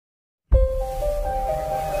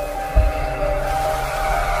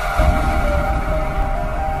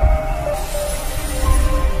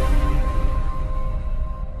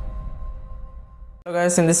So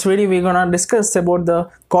guys, in this video we're gonna discuss about the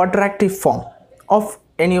quadratic form of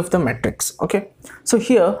any of the matrix. Okay, so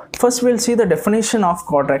here first we'll see the definition of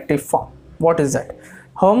quadratic form. What is that?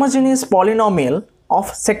 Homogeneous polynomial of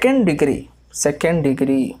second degree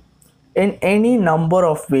in any number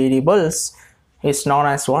of variables is known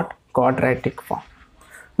as what? Quadratic form.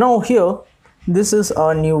 Now here this is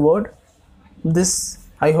a new word. This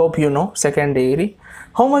I hope you know, second degree.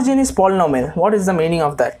 Homogeneous polynomial, what is the meaning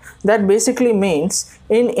of that? That basically means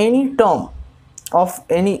in any term of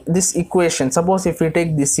this equation, suppose if we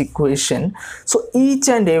take this equation, so each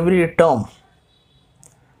and every term,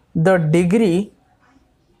 the degree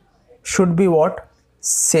should be what?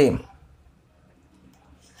 Same.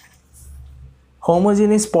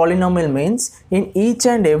 Homogeneous polynomial means in each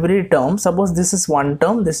and every term, suppose this is one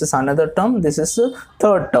term, this is another term, this is a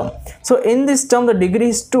third term. So in this term the degree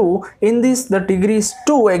is 2, in this the degree is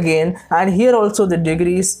 2 again, and here also the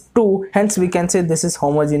degree is 2, hence we can say this is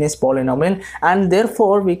homogeneous polynomial, and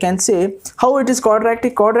therefore we can say how it is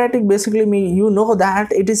quadratic. Quadratic basically means you know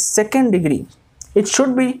that it is second degree. It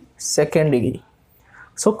should be second degree.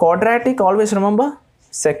 So quadratic, always remember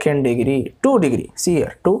second degree, 2 degree. See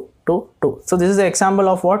here, 2. So this is an example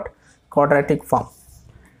of what? Quadratic form.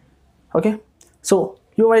 Okay, so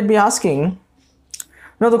you might be asking,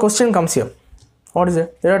 now the question comes here. What is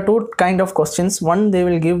it? There are two kind of questions. One, they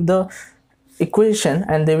will give the equation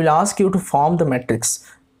and they will ask you to form the matrix,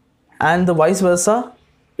 and the vice versa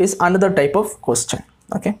is another type of question.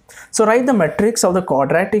 Okay, so write the matrix of the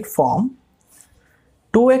quadratic form: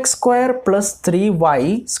 2x square plus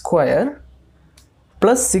 3y square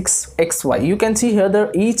plus 6xy. You can see here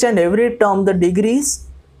the each and every term the degree is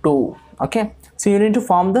 2. Okay, so you need to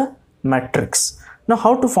form the matrix. Now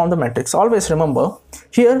how to form the matrix? Always remember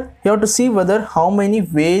here you have to see whether how many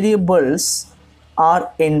variables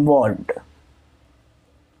are involved.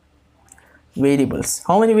 Variables,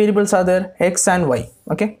 how many variables are there? X and y.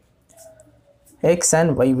 Okay, x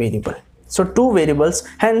and y variable. So 2 variables,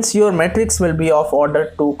 hence your matrix will be of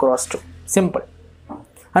order 2 cross 2. Simple.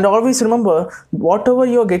 And always remember, whatever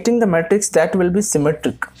you are getting the matrix, that will be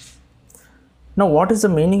symmetric. Now what is the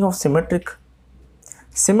meaning of symmetric?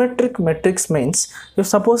 Symmetric matrix means, if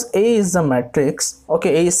suppose A is the matrix,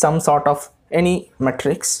 okay, A is some sort of any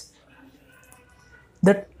matrix,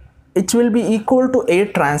 that it will be equal to A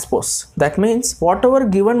transpose. That means whatever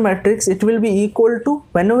given matrix, it will be equal to,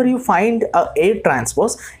 whenever you find A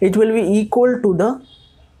transpose, it will be equal to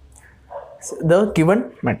the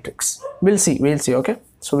given matrix. We'll see, okay.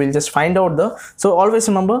 So we'll just find out so always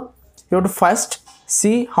remember, you have to first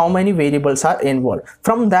see how many variables are involved.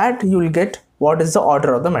 From that you will get what is the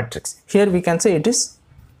order of the matrix. Here we can say it is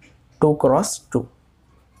 2 cross 2.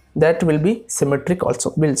 That will be symmetric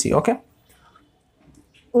also. We'll see, okay.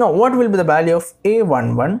 Now what will be the value of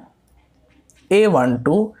A11,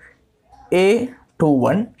 A12,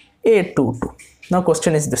 A21, A22? Now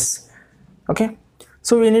question is this, okay.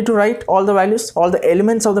 So we need to write all the values, all the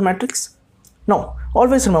elements of the matrix. Now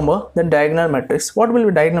always remember the diagonal matrix. What will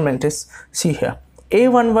be diagonal matrix? See here,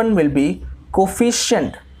 A11 will be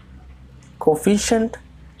coefficient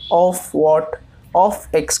of what? Of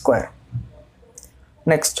x square.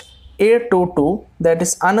 Next, A22, that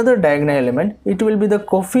is another diagonal element, it will be the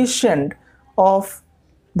coefficient of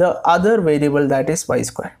the other variable, that is y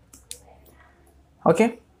square.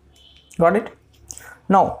 Okay, got it?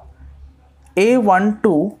 Now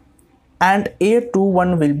A12 and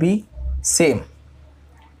A21 will be same.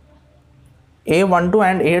 A12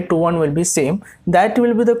 and A21 will be same. That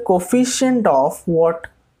will be the coefficient of what?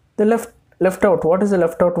 The left out. What is the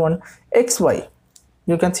left out one? Xy.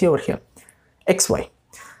 You can see over here, xy.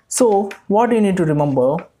 So what you need to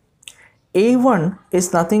remember, A1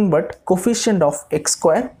 is nothing but coefficient of x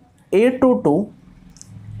square, A22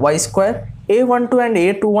 y square, A12 and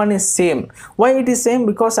A21 is same. Why it is same?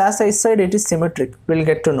 Because as I said, it is symmetric. We'll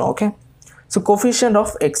get to know, okay. So coefficient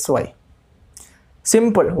of xy.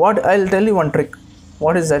 Simple. What I'll tell you one trick.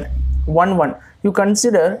 What is that? 1 1. You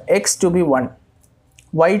consider x to be 1,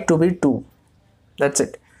 y to be 2. That's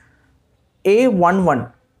it.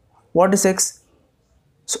 A11. What is x?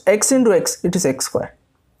 So x into x, it is x square.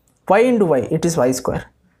 Y into y, it is y square.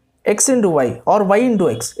 X into y or y into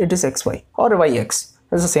x, it is xy or yx.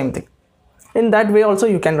 It's the same thing. In that way also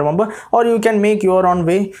you can remember, or you can make your own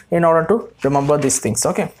way in order to remember these things.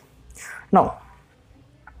 Okay. Now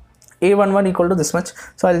A11 equal to this much,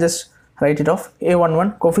 so I'll just write it off.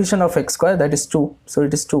 A11 coefficient of x square, that is 2, so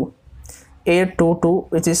it is 2. A22,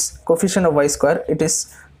 which is coefficient of y square, it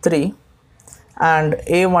is 3, and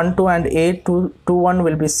A12 and A21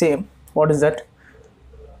 will be same. What is that?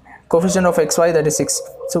 Coefficient of xy, that is 6.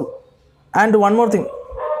 So, and one more thing,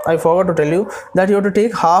 I forgot to tell you that you have to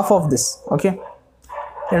take half of this, okay,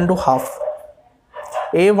 into half.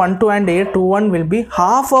 A12 and A21 will be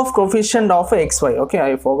half of coefficient of xy, okay,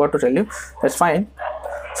 I forgot to tell you, that's fine.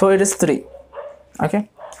 So it is 3, okay.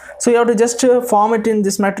 So you have to just form it in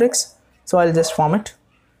this matrix. So I'll just form it.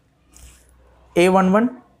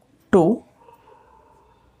 A11, 2,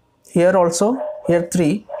 here also, here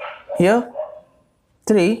 3, here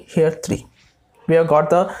 3, here 3. We have got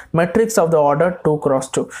the matrix of the order 2 cross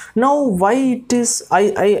 2. Now why it is,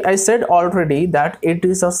 I said already that it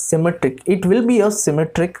is a symmetric, it will be a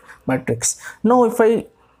symmetric matrix. Now if I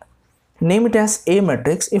name it as A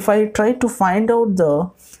matrix, if I try to find out the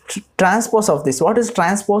transpose of this, what is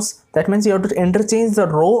transpose? That means you have to interchange the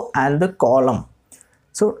row and the column.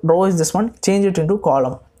 So row is this one, change it into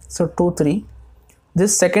column. So 2, 3.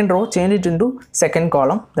 This second row, change it into second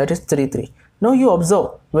column, that is 3, 3. Now you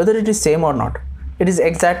observe whether it is same or not. It is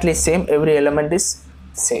exactly same, every element is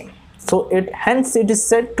same. So hence it is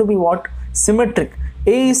said to be what? Symmetric.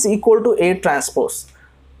 A is equal to A transpose.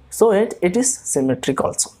 So it is symmetric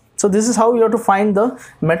also. So this is how you have to find the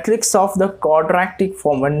matrix of the quadratic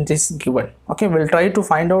form when it is given. Okay, we'll try to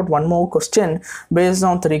find out one more question based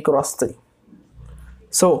on 3 cross 3.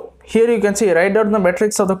 So here you can see, write down the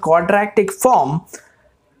matrix of the quadratic form: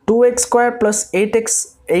 2x square plus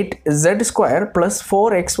 8z square plus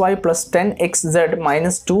 4xy plus 10xz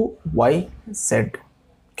minus 2yz.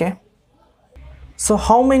 Okay. So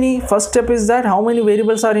how many, first step is that how many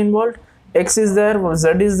variables are involved? X is there, z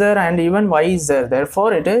is there, and even y is there.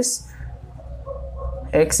 Therefore it is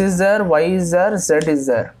x is there, y is there, z is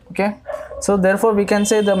there. Okay. So therefore we can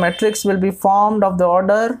say the matrix will be formed of the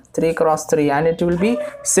order 3 cross 3 and it will be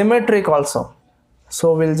symmetric also.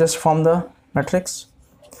 So we'll just form the matrix.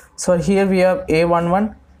 So here we have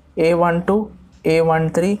A11, A12,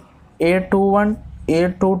 A13, A21,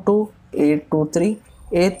 A22, A23,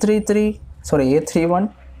 A33, sorry,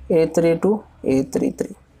 A31, A32,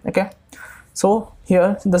 A33. Okay. So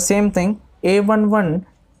here the same thing, A11,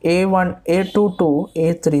 A1, A22,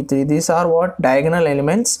 A33, these are what? Diagonal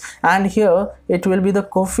elements, and here it will be the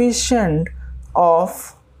coefficient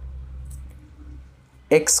of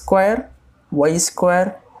x square, y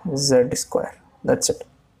square, z square. That's it.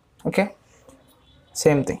 Okay,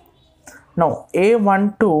 same thing. Now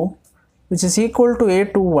A12 which is equal to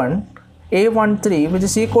A21, A13 which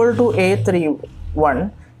is equal to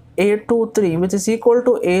A31, A23 which is equal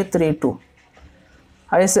to A32.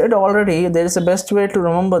 I said already there is a best way to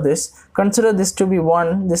remember this. Consider this to be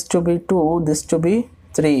 1, this to be 2, this to be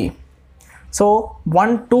 3. So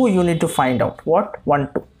 1, 2 you need to find out. What? 1,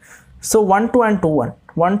 2. So 1, 2 and 2, 1.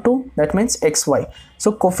 1, 2, that means xy.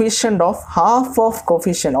 So coefficient of half of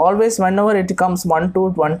coefficient. Always whenever it comes 1, 2,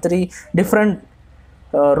 1, 3, different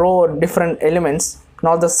row, different elements,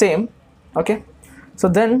 not the same. Okay. So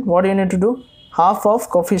then what do you need to do? Half of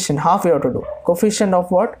coefficient. Half you have to do. Coefficient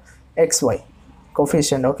of what? xy.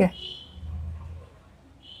 Coefficient. Okay.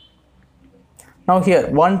 Now here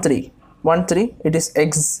 1, 3. 1, 3, it is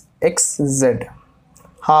xz.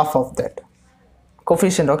 Half of that.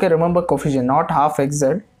 Coefficient. Okay, remember coefficient, not half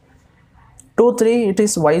xz. 2, 3, it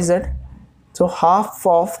is yz. So half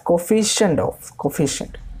of coefficient of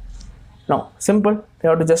coefficient. Now simple, you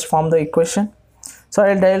have to just form the equation. So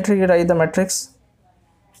I'll directly write the matrix.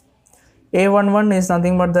 A11 is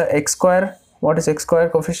nothing but the x square. What is x square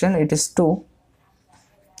coefficient? It is 2.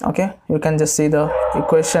 Okay, you can just see the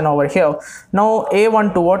equation over here. Now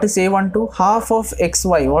A12, what is A12? Half of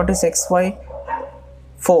xy. What is xy?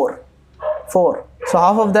 4. 4. So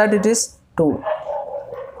half of that it is 2.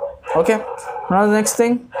 Okay. Now the next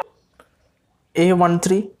thing,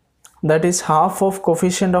 A13, that is half of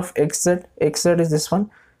coefficient of xz. Xz is this one,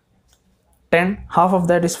 10. Half of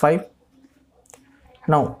that is 5.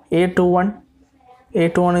 Now A21,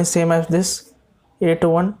 A21 is same as this.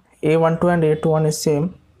 A21, A12 and A21 is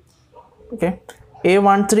same. Okay.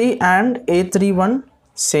 A13 and A31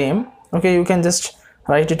 same. Okay, you can just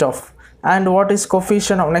write it off. And what is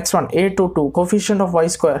coefficient of next one? A22, coefficient of y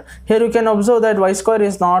square. Here you can observe that y square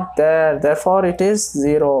is not there, therefore it is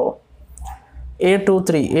 0.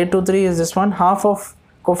 A23 is this one, half of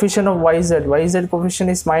coefficient of yz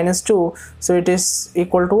coefficient is -2, so it is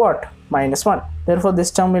equal to what? -1. Therefore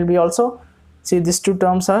this term will be also, see, these two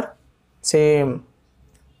terms are same,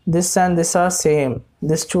 this and this are same,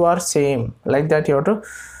 these two are same, like that you have to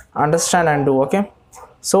understand and do. Okay.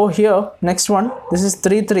 So here next one, this is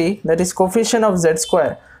 3, 3, that is coefficient of z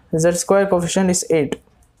square. Z square coefficient is 8.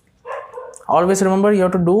 Always remember you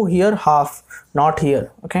have to do here half, not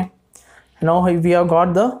here. Okay. Now we have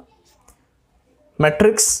got the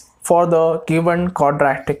matrix for the given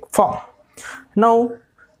quadratic form. Now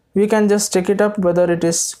we can just check it up whether it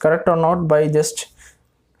is correct or not by just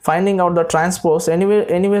finding out the transpose.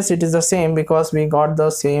 Anyways it is the same because we got the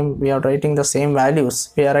same, we are writing the same values,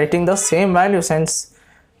 hence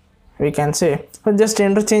we can say, but just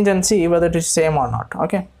interchange and see whether it is same or not.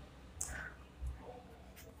 Okay,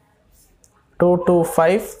 2 2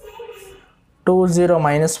 5 2 0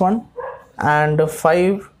 minus 1 and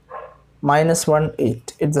 5 minus 1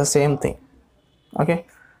 8, it's the same thing. Okay,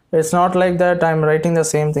 it's not like that I'm writing the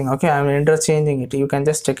same thing. Okay, I'm interchanging it, you can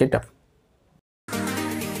just check it up.